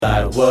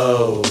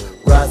Whoa,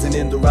 rising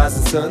in the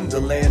rising sun, the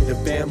land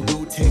of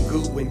bamboo, Tengu,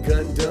 and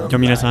Gundam.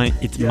 Dominasan,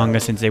 it's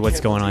Manga Sensei. What's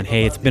going on?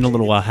 Hey, it's been a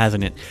little while,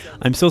 hasn't it?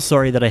 I'm so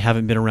sorry that I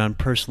haven't been around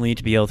personally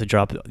to be able to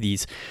drop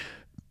these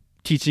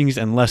teachings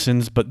and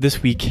lessons, but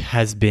this week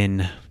has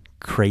been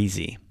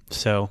crazy.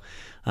 So,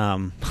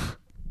 I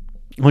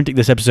want to take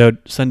this episode.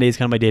 Sunday is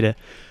kind of my day to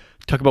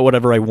talk about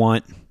whatever I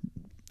want,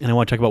 and I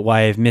want to talk about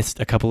why I've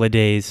missed a couple of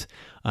days,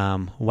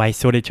 why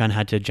Sore-chan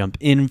had to jump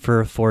in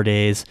for 4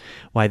 days,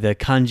 why the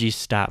kanji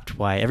stopped,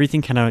 why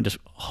everything kind of just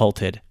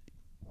halted.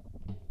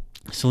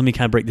 So let me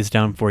kind of break this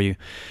down for you.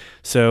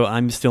 So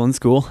I'm still in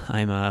school.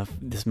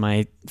 This is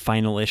my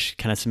final-ish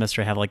kind of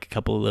semester. I have like a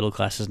couple of little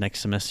classes next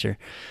semester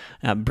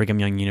at Brigham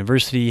Young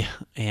University,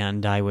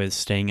 and I was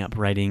staying up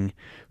writing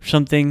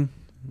something,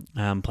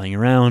 playing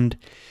around.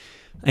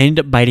 I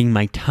ended up biting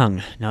my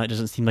tongue. Now, it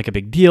doesn't seem like a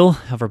big deal.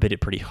 However, I bit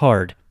it pretty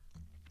hard.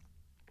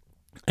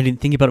 I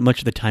didn't think about it much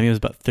at the time. It was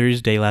about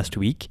Thursday last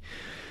week.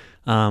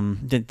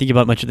 Didn't think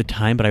about it much at the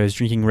time, but I was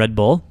drinking Red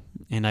Bull,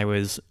 and I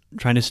was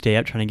trying to stay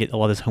up, trying to get a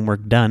lot of this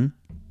homework done.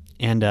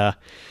 And, how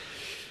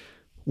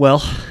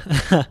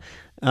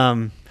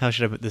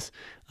should I put this?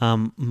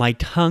 My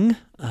tongue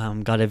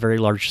got a very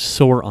large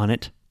sore on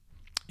it,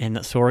 and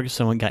that sore,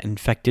 someone got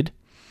infected,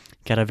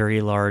 got a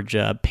very large,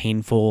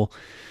 painful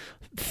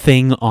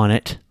thing on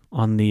it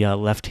on the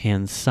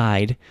left-hand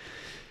side,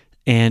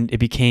 and it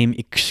became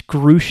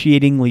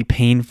excruciatingly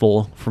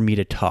painful for me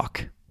to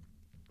talk.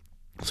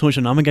 So much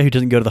so, I'm a guy who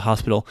doesn't go to the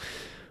hospital.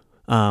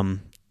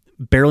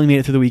 Barely made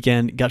it through the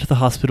weekend, got to the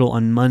hospital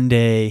on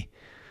Monday,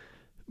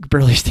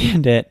 barely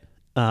stand it.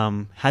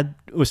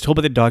 Was told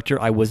by the doctor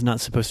I was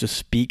not supposed to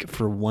speak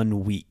for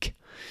 1 week.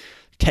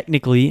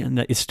 Technically, and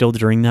that is still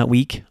during that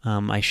week.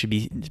 I should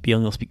be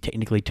able to speak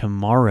technically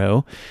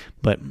tomorrow,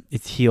 but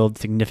it's healed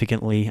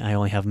significantly. I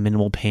only have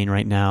minimal pain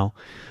right now,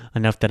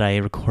 enough that I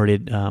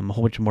recorded a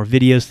whole bunch of more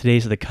videos today.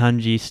 So the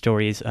Kanji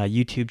Stories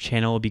YouTube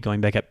channel will be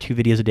going back up 2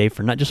 videos a day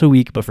for not just a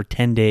week, but for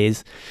 10 days.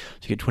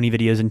 So you get 20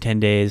 videos in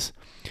 10 days.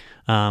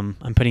 I'm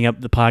putting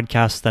up the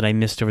podcasts that I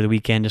missed over the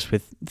weekend, just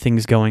with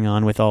things going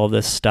on with all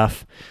this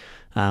stuff.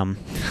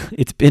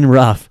 It's been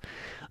rough.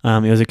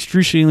 It was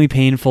excruciatingly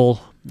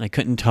painful. I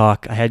couldn't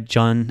talk. I had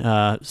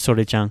John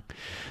Sore-chan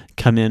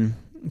come in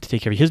to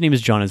take care of me. His name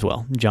is John as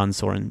well. John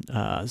Soren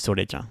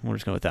Sore-chan. We're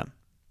just going with that.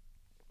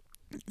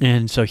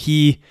 And so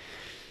he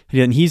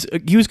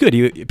was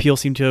good. People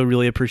seemed to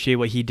really appreciate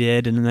what he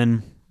did. And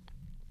then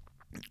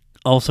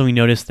also we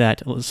noticed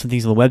that some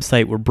things on the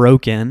website were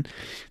broken,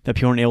 that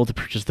people weren't able to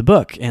purchase the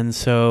book. And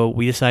so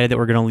we decided that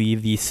we're going to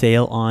leave the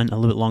sale on a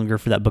little bit longer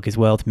for that book as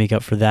well to make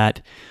up for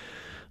that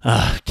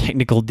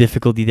technical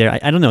difficulty there.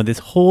 I don't know. This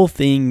whole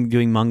thing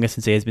doing Manga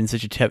Sensei has been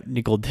such a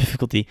technical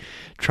difficulty,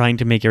 trying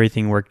to make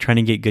everything work, trying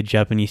to get good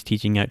Japanese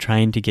teaching out,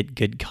 trying to get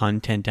good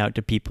content out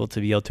to people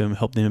to be able to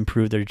help them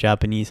improve their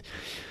Japanese.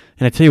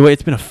 And I tell you what,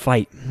 it's been a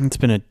fight. It's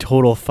been a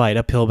total fight,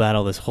 uphill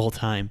battle this whole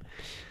time.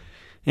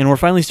 And we're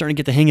finally starting to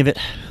get the hang of it.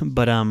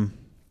 But,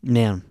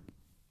 man,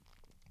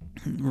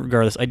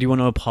 regardless, I do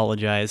want to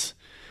apologize.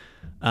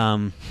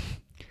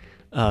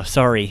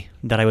 Sorry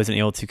that I wasn't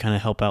able to kind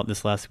of help out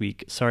this last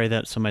week. Sorry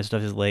that some of my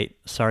stuff is late.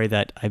 Sorry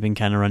that I've been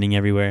kind of running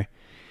everywhere.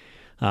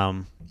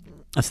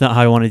 That's not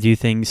how I want to do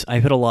things. I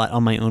put a lot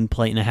on my own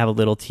plate, and I have a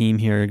little team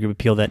here, a group of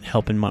people that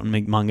help and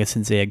make Manga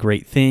Sensei a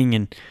great thing.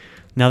 And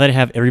now that I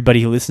have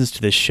everybody who listens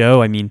to this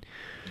show, I mean,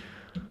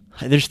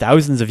 there's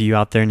thousands of you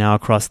out there now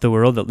across the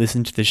world that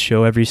listen to this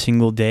show every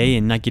single day,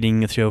 and not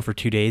getting a show for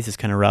 2 days is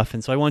kind of rough.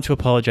 And so I want to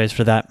apologize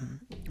for that.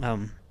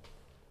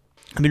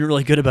 I've been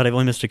really good about it. I've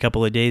only missed a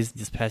couple of days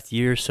this past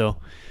year,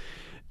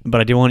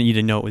 but I did want you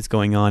to know what was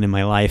going on in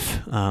my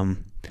life. I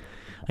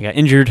got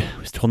injured. I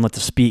was told not to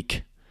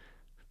speak.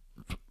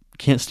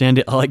 Can't stand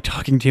it. I like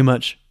talking too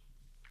much.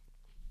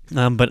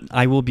 But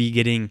I will be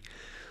getting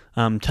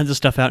tons of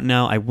stuff out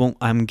now.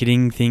 I'm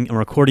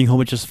recording a whole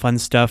bunch of fun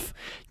stuff,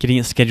 getting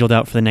it scheduled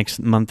out for the next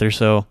month or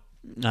so.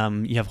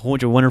 You have a whole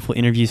bunch of wonderful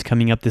interviews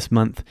coming up this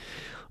month.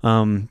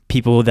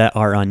 People that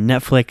are on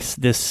Netflix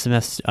this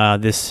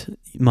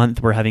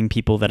month. We're having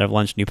people that have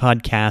launched new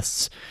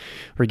podcasts.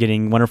 We're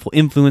getting wonderful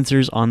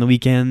influencers on the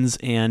weekends,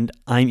 and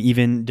I'm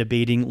even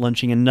debating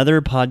launching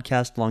another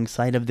podcast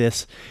alongside of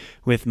this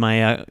with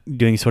my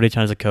doing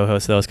Sore-chan as a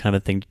co-host. So that was kind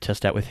of a thing to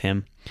test out with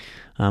him.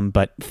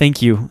 But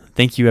thank you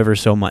ever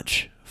so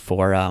much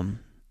for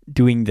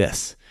doing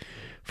this,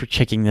 for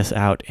checking this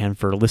out, and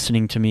for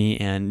listening to me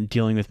and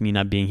dealing with me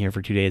not being here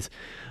for 2 days.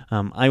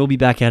 I will be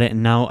back at it,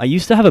 and now I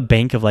used to have a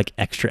bank of like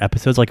extra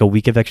episodes, like a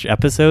week of extra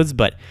episodes,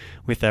 but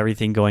with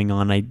everything going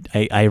on, I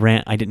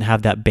didn't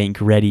have that bank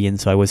ready, and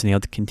so I wasn't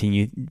able to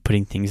continue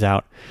putting things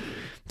out.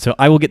 So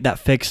I will get that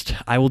fixed.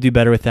 I will do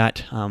better with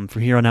that. From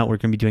here on out, we're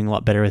going to be doing a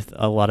lot better with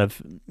a lot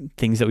of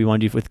things that we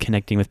want to do with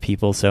connecting with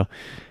people. So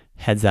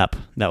heads up,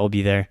 that will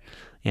be there.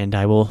 And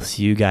I will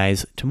see you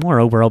guys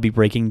tomorrow, where I'll be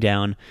breaking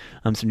down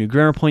some new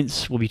grammar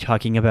points. We'll be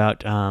talking about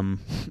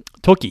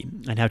Toki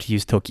and how to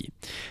use Toki,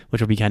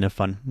 which will be kind of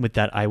fun. With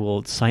that, I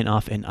will sign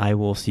off, and I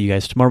will see you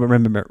guys tomorrow.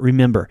 But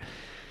remember,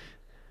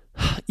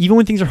 even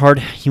when things are hard,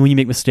 even when you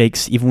make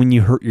mistakes, even when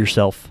you hurt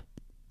yourself,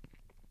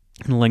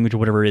 language or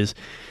whatever it is.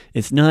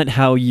 It's not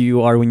how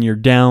you are when you're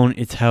down.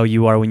 It's how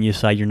you are when you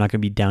decide you're not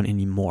going to be down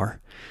anymore.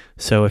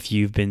 So if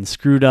you've been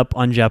screwed up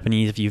on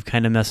Japanese, if you've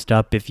kind of messed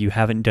up, if you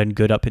haven't done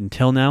good up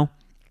until now,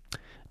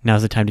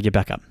 now's the time to get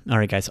back up. All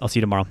right, guys, I'll see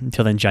you tomorrow.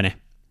 Until then, jane.